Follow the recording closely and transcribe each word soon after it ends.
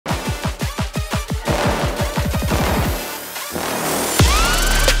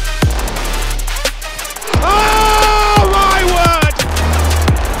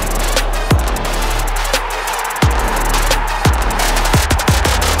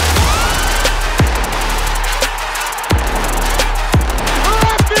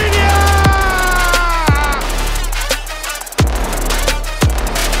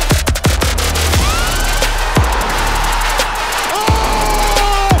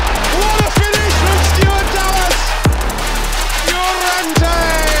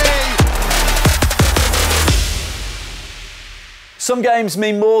Some games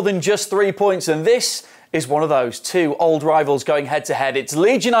mean more than just 3 points, and this is one of those. Two old rivals going head-to-head. It's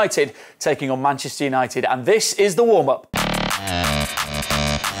Leeds United taking on Manchester United, and this is the warm-up.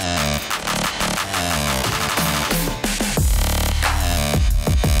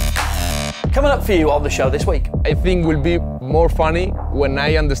 Coming up for you on the show this week. I think it will be more funny when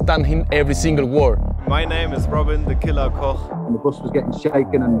I understand him every single word. My name is Robin, the killer Koch. And the bus was getting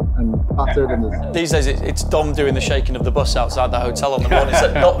shaken and battered. And these days it's Dom doing the shaking of the bus outside the hotel on the morning.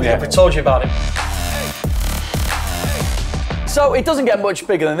 We told you about it. So it doesn't get much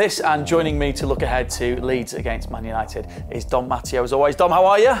bigger than this, and joining me to look ahead to Leeds against Man United is Dom Matteo. As always, Dom, how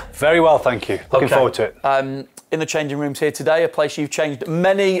are you? Very well, thank you. Looking forward to it. In the changing rooms here today, a place you've changed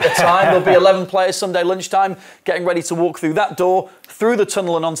many a time. There'll be 11 players Sunday lunchtime, getting ready to walk through that door, through the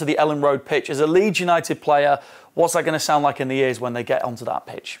tunnel and onto the Ellen Road pitch. As a Leeds United player, what's that going to sound like in the ears when they get onto that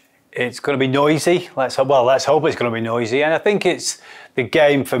pitch? It's going to be noisy. Let's hope it's going to be noisy. And I think it's the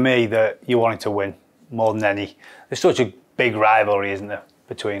game for me that you wanted to win more than any. There's such a big rivalry, isn't there,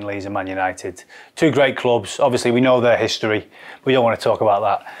 between Leeds and Man United. Two great clubs. Obviously, we know their history. We don't want to talk about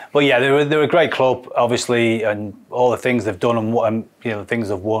that. But yeah, they're a great club, obviously, and all the things they've done and the things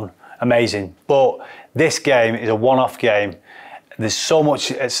they've won, amazing. But this game is a one-off game. There's so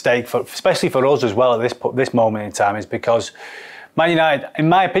much at stake, especially for us as well at this moment in time, is because Man United, in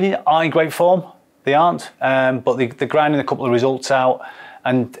my opinion, are in great form. They aren't, but they're grinding a couple of results out.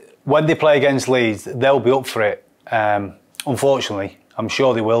 And when they play against Leeds, they'll be up for it. Unfortunately, I'm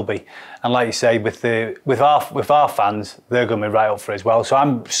sure they will be. And like you say, with our fans, they're going to be right up for it as well. So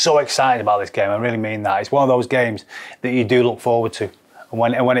I'm so excited about this game. I really mean that. It's one of those games that you do look forward to.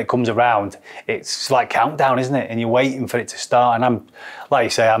 And when it comes around, it's like countdown, isn't it? And you're waiting for it to start. And I'm, like you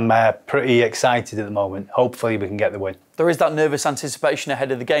say, I'm pretty excited at the moment. Hopefully we can get the win. There is that nervous anticipation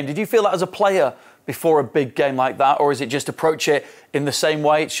ahead of the game. Did you feel that as a player before a big game like that? Or is it just approach it in the same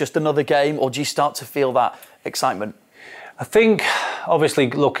way? It's just another game? Or do you start to feel that excitement? I think, obviously,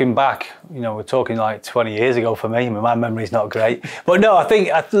 looking back, we're talking like 20 years ago for me. My memory's not great. But no,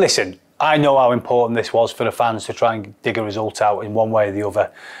 listen, I know how important this was for the fans to try and dig a result out in one way or the other.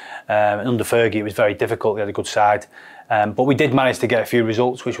 Under Fergie, it was very difficult. They had a good side. But we did manage to get a few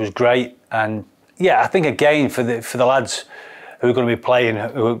results, which was great. And yeah, I think again, for the lads who are going to be playing,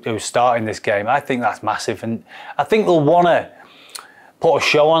 who are starting this game, I think that's massive. And I think they'll want to put a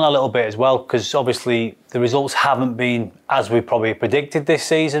show on a little bit as well, because obviously the results haven't been as we probably predicted this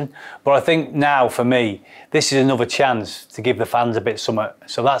season. But I think now, for me, this is another chance to give the fans a bit something.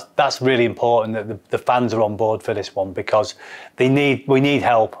 So that's really important that the fans are on board for this one, because we need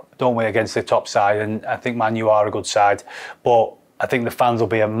help, don't we, against the top side. And I think Man U are a good side, but I think the fans will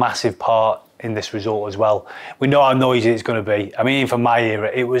be a massive part in this result as well. We know how noisy it's going to be. I mean, even from my era,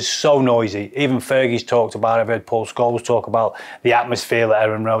 it was so noisy. Even Fergie's talked about it. I've heard Paul Scholes talk about the atmosphere at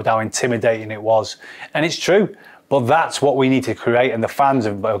Ellen Road, how intimidating it was. And it's true, but that's what we need to create, and the fans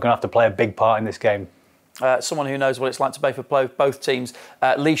are going to have to play a big part in this game. Someone who knows what it's like to play for both teams,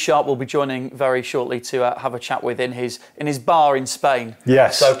 Sharpe will be joining very shortly to have a chat with in his bar in Spain.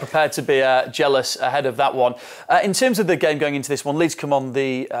 Yes. So prepared to be jealous ahead of that one. In terms of the game going into this one, Leeds come on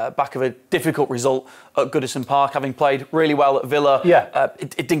the back of a difficult result at Goodison Park, having played really well at Villa. Yeah.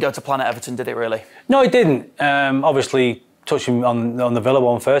 It didn't go to plan at Everton, did it really? No, it didn't. Obviously, touching on the Villa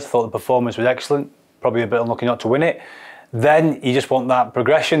one first, I thought the performance was excellent. Probably a bit unlucky not to win it. Then you just want that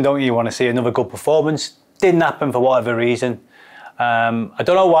progression, don't you? You want to see another good performance. Didn't happen for whatever reason. I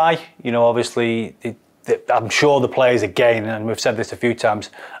don't know why. Obviously, I'm sure the players again, and we've said this a few times,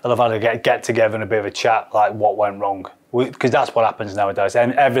 will have had to get together and a bit of a chat, like what went wrong, because that's what happens nowadays.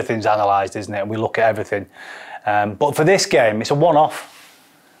 And everything's analysed, isn't it? And we look at everything. But for this game, it's a one-off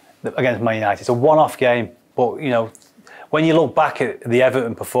against Man United. It's a one-off game. But when you look back at the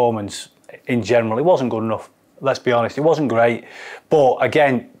Everton performance in general, it wasn't good enough. Let's be honest, it wasn't great. But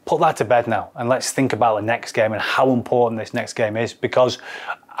again, put that to bed now, and let's think about the next game and how important this next game is, because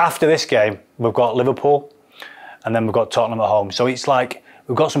after this game, we've got Liverpool and then we've got Tottenham at home. So it's like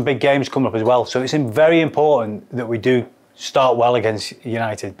we've got some big games coming up as well. So it's very important that we do start well against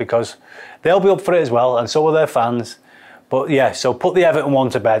United, because they'll be up for it as well, and so are their fans. But yeah, so put the Everton one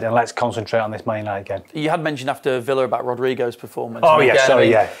to bed and let's concentrate on this Man United game. You had mentioned after Villa about Rodrigo's performance. Oh yeah,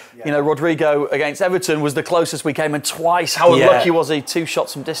 sorry, yeah. Rodrigo against Everton was the closest we came, and twice. How unlucky was he? 2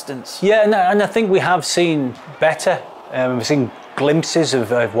 shots from distance. Yeah, and I think we have seen better. We've seen glimpses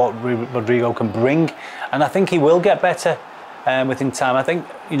of what Rodrigo can bring, and I think he will get better within time. I think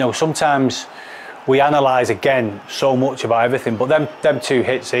sometimes we analyse again so much about everything, but them 2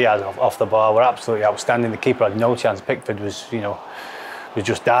 hits he had off the bar were absolutely outstanding. The keeper had no chance. Pickford was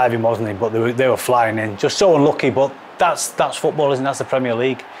just diving, wasn't he? But they were flying in. Just so unlucky, but that's football, isn't it? That's the Premier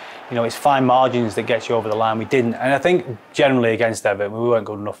League. You know, it's fine margins that gets you over the line. We didn't, and I think generally against Everton, we weren't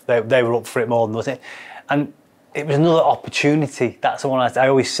good enough. They were up for it more than us, and it was another opportunity. That's the one I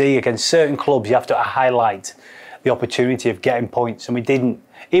always see against certain clubs. You have to highlight the opportunity of getting points, and we didn't.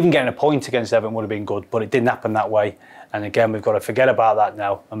 Even getting a point against Everton would have been good, but it didn't happen that way. And again, we've got to forget about that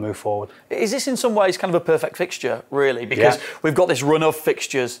now and move forward. Is this in some ways kind of a perfect fixture, really? Because we've got this run of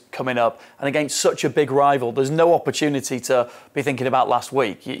fixtures coming up, and against such a big rival, there's no opportunity to be thinking about last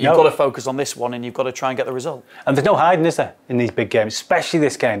week. You've got to focus on this one, and you've got to try and get the result. And there's no hiding, is there, in these big games, especially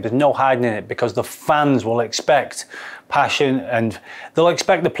this game? There's no hiding in it, because the fans will expect passion, and they'll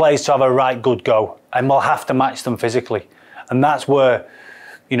expect the players to have a right good go, and we'll have to match them physically. And that's where,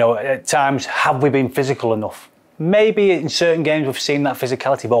 you know, at times, have we been physical enough? Maybe in certain games we've seen that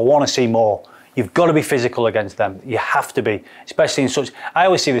physicality, but I want to see more. You've got to be physical against them. You have to be, especially in such... I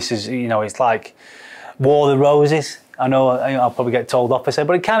always see this as, you know, it's like War of the Roses. I know I'll probably get told opposite,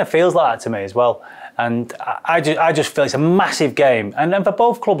 but it kind of feels like that to me as well. And I just feel it's a massive game, and then for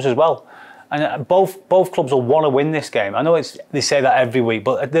both clubs as well. And both clubs will want to win this game. I know they say that every week,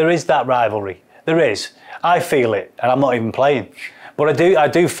 but there is that rivalry. There is. I feel it, and I'm not even playing. But I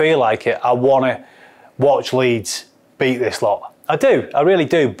do feel like it. I want to watch Leeds beat this lot. I do, I really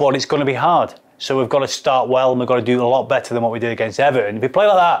do, but it's going to be hard. So we've got to start well, and we've got to do a lot better than what we did against Everton. If we play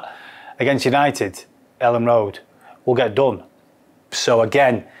like that against United, Ellen Road, we'll get done. So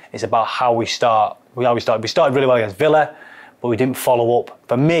again, it's about how we start. We started really well against Villa, but we didn't follow up.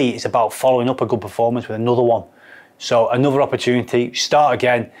 For me, it's about following up a good performance with another one. So another opportunity, start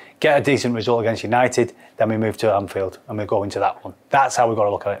again, get a decent result against United, then we move to Anfield and we go into that one. That's how we've got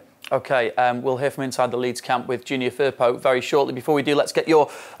to look at it. OK, we'll hear from inside the Leeds camp with Junior Firpo very shortly. Before we do, let's get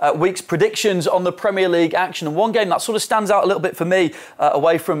your week's predictions on the Premier League action. And one game that sort of stands out a little bit for me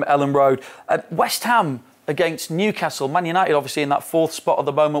away from Ellen Road. West Ham against Newcastle. Man United obviously in that fourth spot at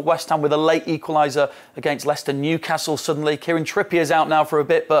the moment. West Ham with a late equaliser against Leicester. Newcastle suddenly, Kieran Trippier's out now for a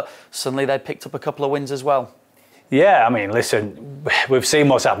bit, but suddenly they picked up a couple of wins as well. Yeah, I mean, listen, we've seen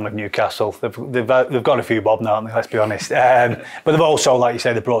what's happened with Newcastle. They've got a few bob now, haven't they, let's be honest. But they've also, like you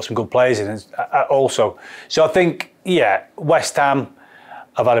say, they've brought some good players in also. So I think, yeah, West Ham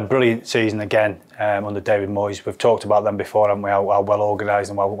have had a brilliant season again under David Moyes. We've talked about them before, haven't we, how well organised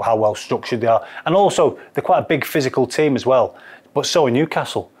and how well structured they are. And also, they're quite a big physical team as well, but so are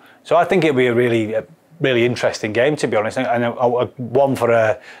Newcastle. So I think it'll be a really interesting game, to be honest, and one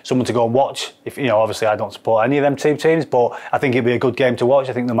for someone to go and watch. If you know, obviously I don't support any of them teams, but I think it'd be a good game to watch.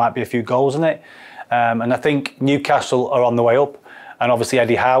 I think there might be a few goals in it, and I think Newcastle are on the way up, and obviously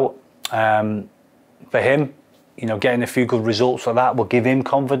Eddie Howe, for him, you know, getting a few good results like that will give him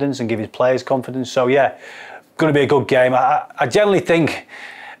confidence and give his players confidence. So yeah, going to be a good game. I generally think.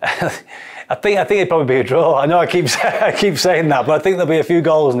 I think it'd probably be a draw. I know I keep saying that, but I think there'll be a few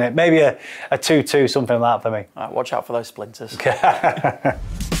goals in it. Maybe a 2-2, something like that for me. All right, watch out for those splinters.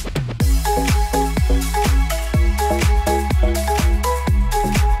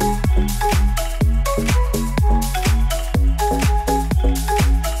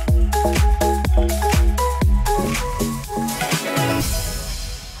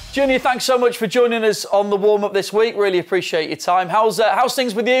 Junior, thanks so much for joining us on the warm-up this week. Really appreciate your time. How's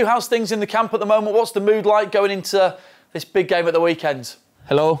things with you? How's things in the camp at the moment? What's the mood like going into this big game at the weekend?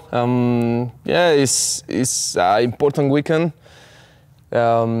 Hello. Yeah, it's an important weekend.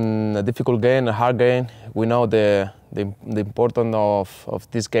 A difficult game, a hard game. We know the importance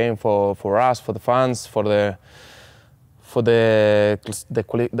of this game for us, for the fans, for the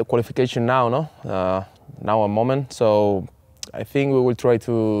qualification now. No, now a moment. So I think we will try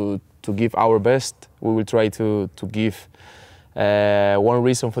to give our best. We will try to give one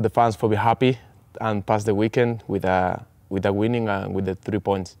reason for the fans to be happy and pass the weekend with a winning and with the 3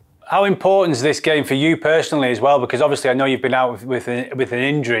 points. How important is this game for you personally as well? Because obviously I know you've been out with an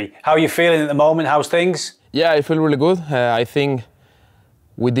injury. How are you feeling at the moment? How's things? Yeah, I feel really good. I think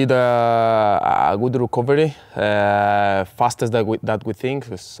we did a good recovery, fastest that we think.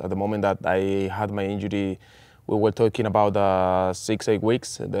 Because at the moment that I had my injury, we were talking about 6-8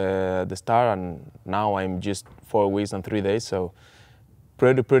 weeks the start, and now I'm just 4 weeks and 3 days. So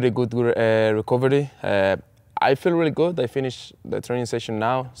pretty good recovery. I feel really good. I finished the training session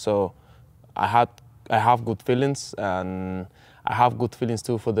now, so I have good feelings, and I have good feelings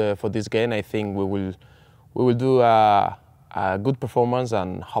too for this game. I think we will do a good performance,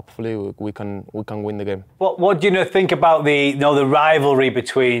 and hopefully we can win the game. What do you think about the rivalry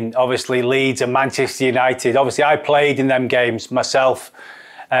between obviously Leeds and Manchester United? Obviously, I played in them games myself,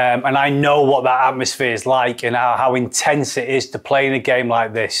 and I know what that atmosphere is like and how intense it is to play in a game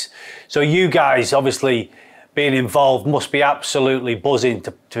like this. So you guys obviously being involved must be absolutely buzzing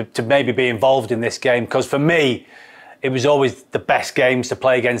to maybe be involved in this game, because for me, it was always the best games to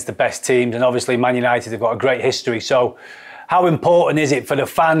play against the best teams, and obviously Man United have got a great history. So how important is it for the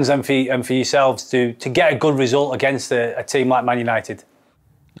fans and for yourselves to get a good result against a team like Man United?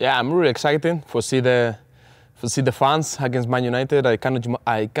 Yeah, I'm really excited for see the fans against Man United. I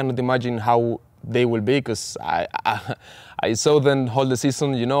cannot imagine how they will be, because I saw them all the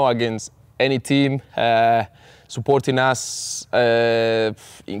season, you know, against any team, supporting us,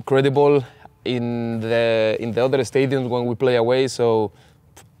 incredible in the other stadiums when we play away. So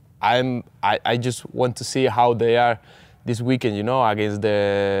I just want to see how they are this weekend, you know, against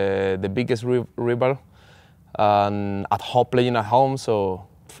the biggest rival, at home, playing at home. So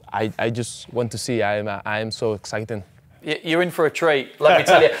I just want to see. I am so excited. You're in for a treat, let me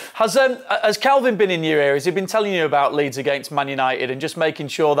tell you. Has Calvin been in your ear? Has he been telling you about Leeds against Man United and just making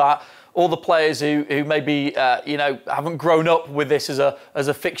sure that all the players who maybe you know, haven't grown up with this as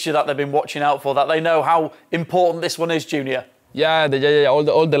a fixture that they've been watching out for, that they know how important this one is, Junior? Yeah, all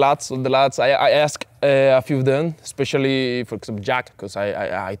the lads. I asked a few of them, especially for example Jack, because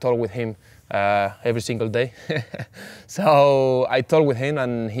I talk with him every single day. So I talked with him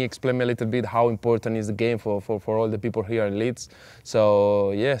and he explained me a little bit how important is the game for all the people here in Leeds.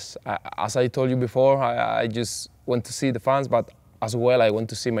 So yes, as I told you before, I just want to see the fans, but as well I want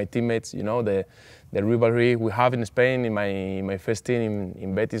to see my teammates. You know, the rivalry we have in Spain. In my first team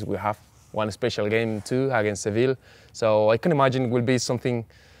in Betis, we have one special game too against Seville. So I can imagine it will be something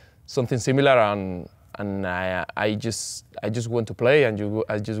similar, and I just want to play, and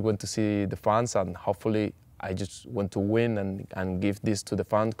I just want to see the fans, and hopefully I just want to win and give this to the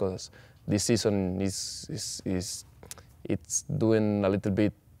fans, because this season it's doing a little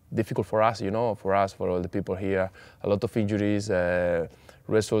bit difficult for us, you know, for all the people here. A lot of injuries,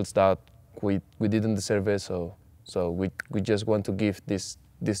 results that we didn't deserve it. So we just want to give this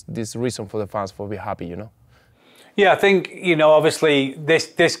reason for the fans for be happy, you know. Yeah, I think, you know, obviously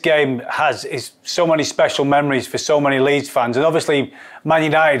this game is so many special memories for so many Leeds fans, and obviously Man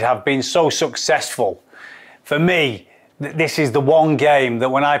United have been so successful. For me, this is the one game that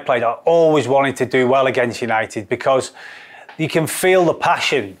when I played, I always wanted to do well against United, because you can feel the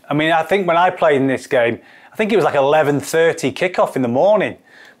passion. I mean, I think when I played in this game, I think it was like 11:30 kickoff in the morning,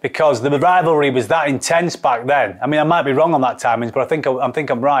 because the rivalry was that intense back then. I mean, I might be wrong on that timings, but I think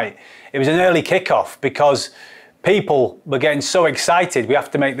I'm right. It was an early kickoff because people were getting so excited. We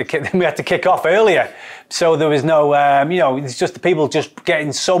had to kick off earlier, so there was no, you know, it's just the people just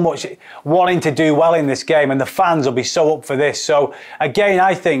getting so much wanting to do well in this game, and the fans will be so up for this. So again,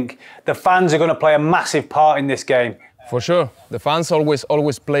 I think the fans are going to play a massive part in this game. For sure, the fans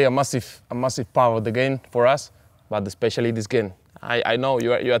always play a massive part of the game for us, but especially this game. I know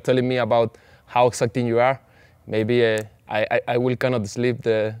you are telling me about how exciting you are. Maybe I will cannot sleep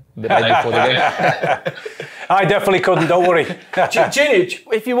the night before the game. I definitely couldn't, don't worry. Junior,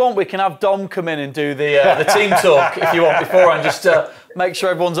 if you want, we can have Dom come in and do the team talk if you want beforehand, just to make sure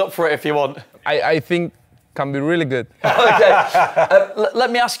everyone's up for it if you want. I think can be really good. Okay. Let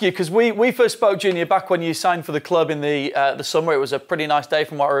me ask you, because we first spoke, Junior, back when you signed for the club in the summer. It was a pretty nice day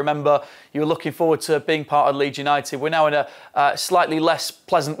from what I remember. You were looking forward to being part of Leeds United. We're now in a slightly less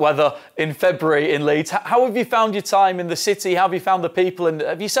pleasant weather in February in Leeds. How have you found your time in the city? How have you found the people, and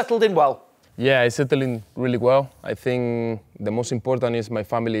have you settled in well? Yeah, I settled in really well. I think the most important is my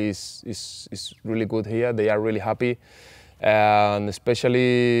family is really good here. They are really happy, and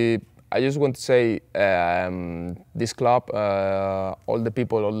especially I just want to say this club, all the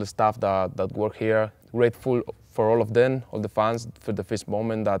people, all the staff that work here, grateful for all of them, all the fans, for the first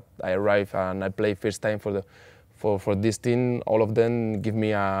moment that I arrived and I played first time for this team. All of them give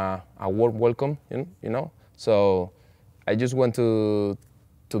me a warm welcome, you know. So I just want to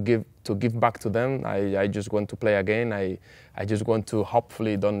give back to them. I just want to play again. I just want to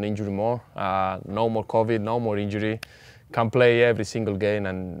hopefully don't injure more. No more COVID, no more injury. Can play every single game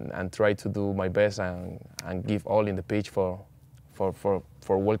and try to do my best and give all in the pitch for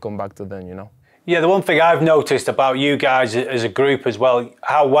welcome back to them, you know. Yeah, the one thing I've noticed about you guys as a group as well,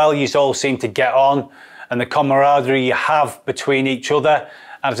 how well you all seem to get on, and the camaraderie you have between each other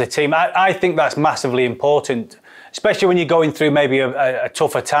as a team. I think that's massively important, especially when you're going through maybe a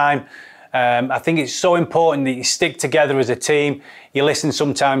tougher time. I think it's so important that you stick together as a team. You listen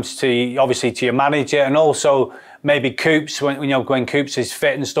sometimes to, obviously, to your manager, and also maybe Coops, when Coops is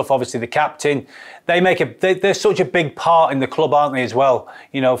fit and stuff, obviously the captain. They're such a big part in the club, aren't they, as well?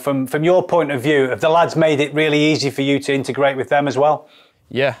 You know, from your point of view, have the lads made it really easy for you to integrate with them as well?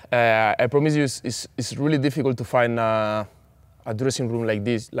 Yeah, I promise you, it's really difficult to find a dressing room like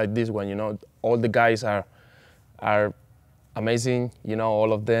this one. You know, all the guys are are amazing. You know,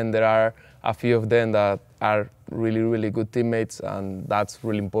 all of them. There are a few of them that are really, really good teammates, and that's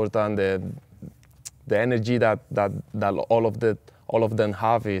really important. The energy that all of them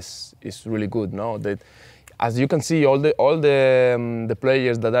have is really good. No, that as you can see, all the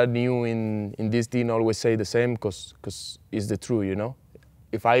players that are new in this team always say the same, because it's the truth. You know,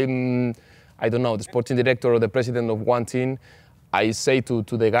 if I don't know, the sporting director or the president of one team, I say to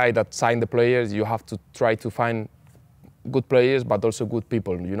the guy that signed the players, you have to try to find good players, but also good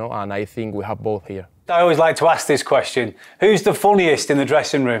people, you know, and I think we have both here. I always like to ask this question. Who's the funniest in the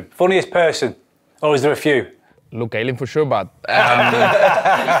dressing room? Funniest person? Or is there a few? Luke Ayling for sure, but...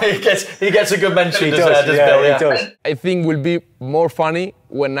 he gets a good mention, He does does, Bill? he does. I think will be more funny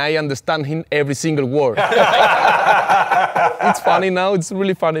when I understand him every single word. It's funny now, it's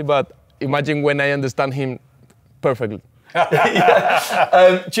really funny, but imagine when I understand him perfectly.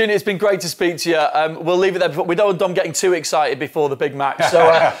 Junior, it's been great to speak to you. We'll leave it there, but we don't want Dom getting too excited before the big match.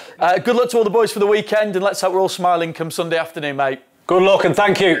 So good luck to all the boys for the weekend, and let's hope we're all smiling come Sunday afternoon, mate. Good luck and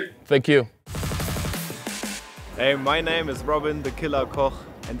thank you. Thank you. Hey, my name is Robin, the Killer Koch,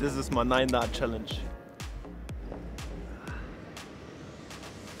 and this is my 9-dart challenge.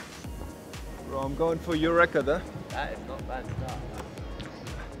 Bro, I'm going for your record, huh? That is not bad start.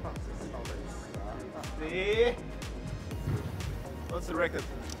 See? What's the record?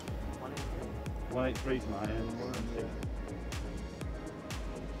 183 is my end.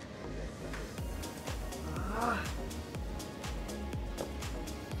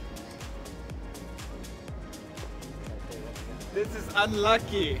 This is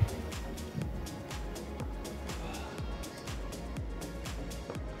unlucky.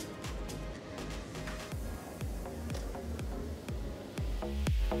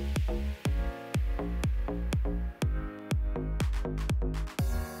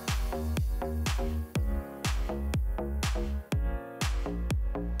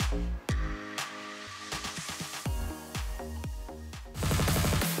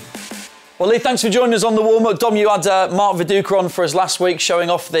 Well, Lee, thanks for joining us on the warm-up. Dom, you had Mark Viduka on for us last week,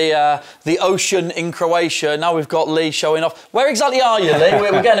 showing off the ocean in Croatia. Now we've got Lee showing off. Where exactly are you, Lee?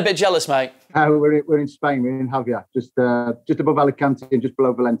 We're getting a bit jealous, mate. We're in Spain. We're in Javia, just above Alicante and just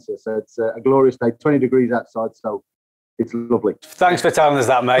below Valencia. So it's a glorious day. 20 degrees outside, so it's lovely. Thanks for telling us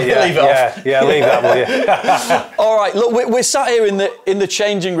that, mate. Yeah, Leave it off. Yeah, leave that, will you? All right, look, we're sat here in the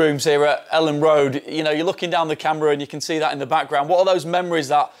changing rooms here at Ellen Road. You know, you're looking down the camera and you can see that in the background. What are those memories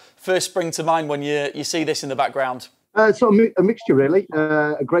that first spring to mind when you see this in the background? Sort of a mixture, really.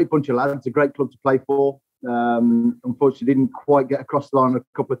 A great bunch of lads, a great club to play for. Unfortunately, didn't quite get across the line on a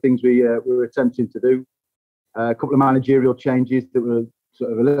couple of things we were attempting to do. A couple of managerial changes that were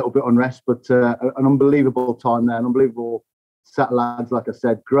sort of a little bit unrest, but an unbelievable time there, an unbelievable set of lads, like I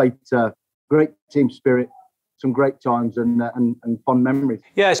said. Great team spirit, some great times and fond memories.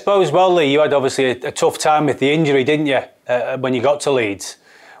 Yeah, I suppose, well, Lee, you had obviously a tough time with the injury, didn't you, when you got to Leeds?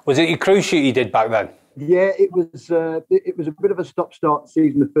 Was it your cruise shoot you did back then? Yeah, it was a bit of a stop-start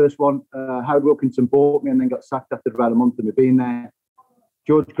season, the first one. Howard Wilkinson bought me and then got sacked after about a month of me being there.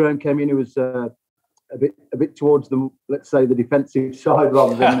 George Graham came in, who was a bit towards the, let's say, the defensive side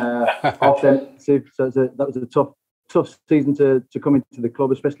rather than offensive. So that was a tough season to come into the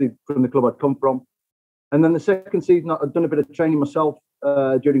club, especially from the club I'd come from. And then the second season, I'd done a bit of training myself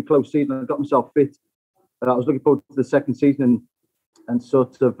during close season. I got myself fit. I was looking forward to the second season and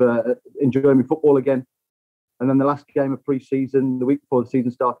sort of enjoying my football again. And then the last game of pre-season, the week before the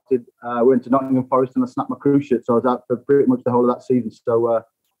season started, we went to Nottingham Forest and I snapped my cruise ship. So I was out for pretty much the whole of that season. So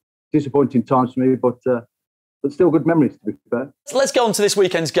disappointing times for me, but still good memories, to be fair. So let's get on to this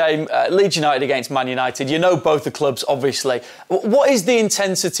weekend's game, Leeds United against Man United. You know both the clubs, obviously. What is the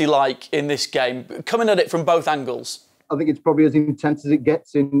intensity like in this game, coming at it from both angles? I think it's probably as intense as it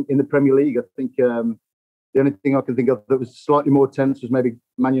gets in the Premier League. I think the only thing I can think of that was slightly more tense was maybe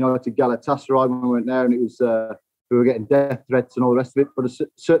Man United Galatasaray when we went there, and it was we were getting death threats and all the rest of it. But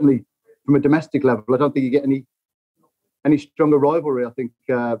certainly from a domestic level, I don't think you get any stronger rivalry. I think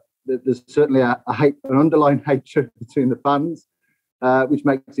there's certainly an underlying hatred between the fans, which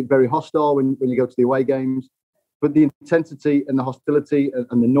makes it very hostile when you go to the away games. But the intensity and the hostility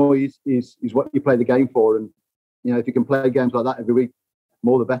and the noise is what you play the game for. And you know, if you can play games like that every week,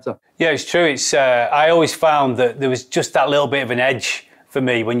 more the better. Yeah, it's true. It's I always found that there was just that little bit of an edge for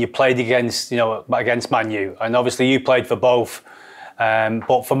me when you played against Man U, and obviously you played for both.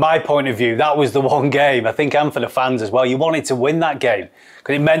 But from my point of view, that was the one game, I think, and for the fans as well, you wanted to win that game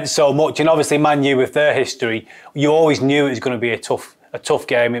because it meant so much. And obviously Man U, with their history, you always knew it was going to be a tough a tough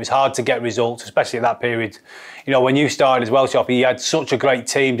game. It was hard to get results, especially at that period. You know, when you started as well, Sharpe, you had such a great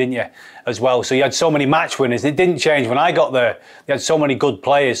team, didn't you, as well? So you had so many match winners. It didn't change when I got there. They had so many good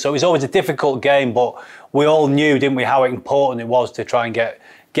players. So it was always a difficult game, but we all knew, didn't we, how important it was to try and get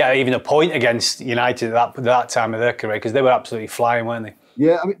even a point against United at that time of their career, because they were absolutely flying, weren't they?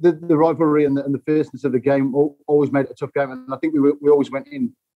 Yeah, I mean, the rivalry and the fierceness of the game always made it a tough game. And I think we always went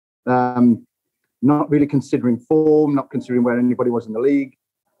in not really considering form, not considering where anybody was in the league.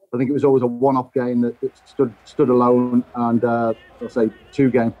 I think it was always a one-off game that stood alone, and I'll say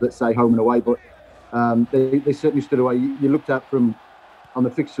 2 games, let's say home and away, but they certainly stood away. You looked at from on the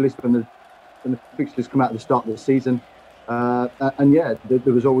fixture list when the fixtures come out at the start of the season, and yeah,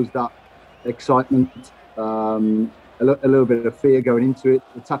 there was always that excitement, a little bit of fear going into it.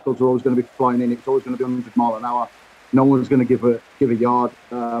 The tackles were always going to be flying in. It's always going to be 100 miles an hour. No one was going to give a yard.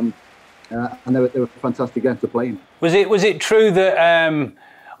 And they were fantastic games to play in. Was it true that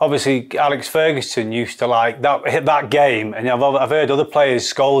obviously Alex Ferguson used to like that game, and I've heard other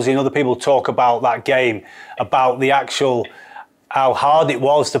players, Scholes and other people talk about that game, about the actual how hard it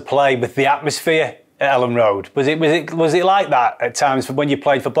was to play with the atmosphere at Ellen Road. Was it like that at times when you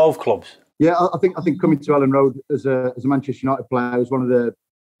played for both clubs? Yeah, I think coming to Ellen Road as a Manchester United player was one of the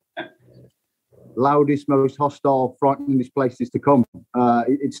loudest, most hostile, frighteningest places to come.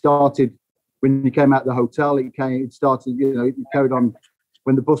 It started when you came out of the hotel. It started, it carried on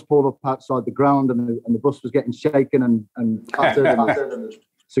when the bus pulled up outside the ground and the bus was getting shaken and battered and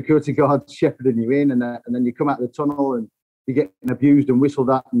security guards shepherding you in, and then you come out of the tunnel and you're getting abused and whistled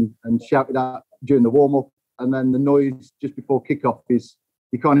at and shouted at during the warm-up, and then the noise just before kick-off is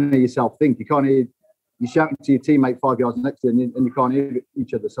you can't hear yourself think. You can't hear you shouting to your teammate 5 yards next to you, and you can't hear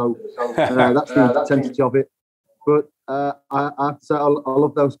each other. So that's the intensity of it. But I have to say, I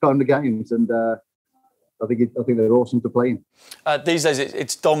love those kind of games, and I think they're awesome to play in. These days,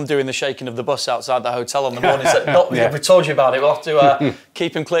 it's Dom doing the shaking of the bus outside the hotel on the morning. We told you about it. We'll have to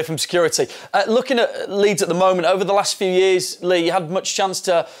keep him clear from security. Looking at Leeds at the moment, over the last few years, Lee, you had much chance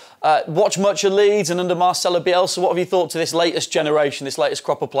to watch much of Leeds, and under Marcelo Bielsa, what have you thought to this latest generation, this latest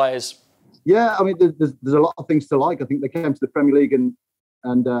crop of players? Yeah, I mean, there's a lot of things to like. I think they came to the Premier League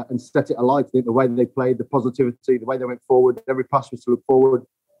and set it alight. I think the way they played, the positivity, the way they went forward, every pass was to look forward.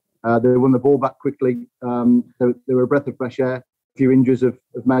 They won the ball back quickly. They were a breath of fresh air. A few injuries have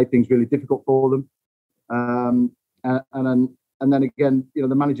made things really difficult for them. And then again,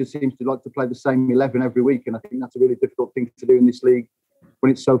 the manager seems to like to play the same 11 every week, and I think that's a really difficult thing to do in this league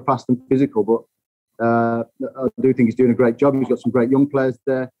when it's so fast and physical. But I do think he's doing a great job. He's got some great young players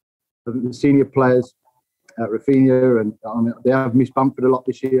there. I think the senior players, Rafinha, and they have missed Bamford a lot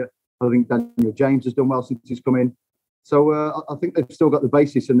this year. I think Daniel James has done well since he's come in. So I think they've still got the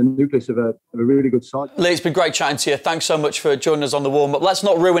basis and the nucleus of a really good side. Lee, it's been great chatting to you. Thanks so much for joining us on the warm-up. Let's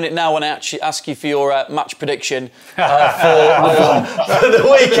not ruin it now and actually ask you for your match prediction for the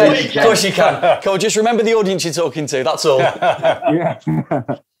weekend. Of course you can. Come on, just remember the audience you're talking to, that's all. Yeah.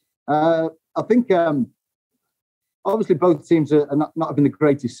 I think obviously both teams are not having the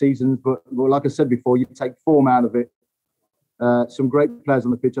greatest seasons, but like I said before, you take form out of it. Some great players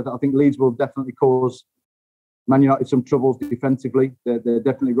on the pitch. I think Leeds will definitely cause Man United some troubles defensively. They're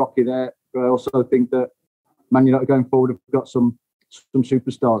definitely rocky there. But I also think that Man United going forward have got some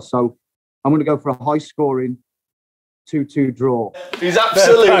superstars. So I'm going to go for a high-scoring 2-2 draw. He's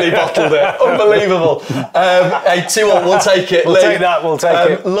absolutely bottled it. Unbelievable. Hey, 2-1, we'll take it. We'll take that, we'll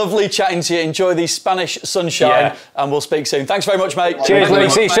take it. Lovely chatting to you. Enjoy the Spanish sunshine, and we'll speak soon. Thanks very much, mate. Cheers, Lee.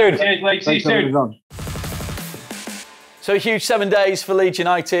 See you soon. Cheers, Lee. See you soon. So a huge 7 days for Leeds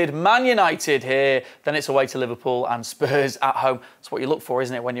United. Man United here, then it's away to Liverpool and Spurs at home. That's what you look for,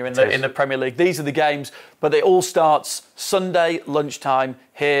 isn't it, when you're in the Premier League? These are the games, but it all starts Sunday lunchtime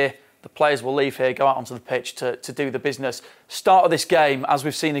here. The players will leave here, go out onto the pitch to do the business. Start of this game, as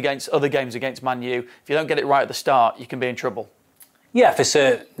we've seen against other games against Man U, if you don't get it right at the start, you can be in trouble. Yeah, for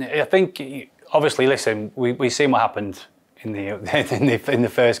certain. I think, obviously, listen, we've seen what happened in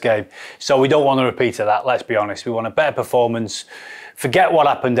the first game. So we don't want to repeat that, let's be honest. We want a better performance. Forget what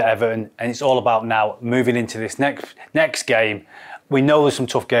happened at Everton, and it's all about now moving into this next game. We know there's some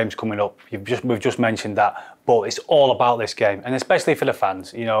tough games coming up. We've just mentioned that, but it's all about this game, and especially for the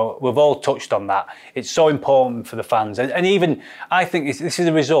fans. We've all touched on that. It's so important for the fans, and even I think this is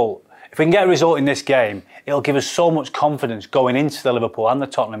a result. If we can get a result in this game, it'll give us so much confidence going into the Liverpool and the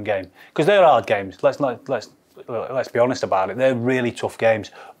Tottenham game, because they're hard games. Let's be honest about it. They're really tough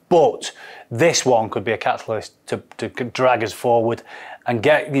games. But this one could be a catalyst to drag us forward and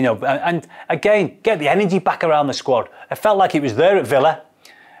get, and again, get the energy back around the squad. I felt like it was there at Villa,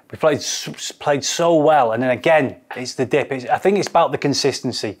 We played so well, and then again, it's the dip. I think it's about the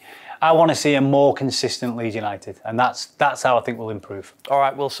consistency. I want to see a more consistent Leeds United, and that's how I think we'll improve. All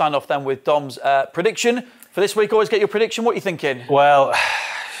right, we'll sign off then with Dom's prediction for this week. Always get your prediction. What are you thinking? Well,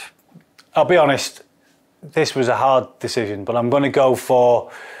 I'll be honest. This was a hard decision, but I'm going to go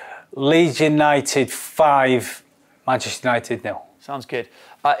for Leeds United 5, Manchester United 0. Sounds good.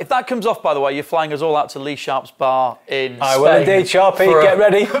 If that comes off, by the way, you're flying us all out to Lee Sharpe's bar in Spain. I will indeed, Sharpe. Get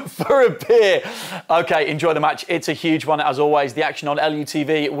ready. For a beer. Okay, enjoy the match. It's a huge one, as always. The action on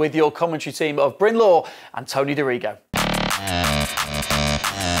LUTV with your commentary team of Bryn Law and Tony DeRigo.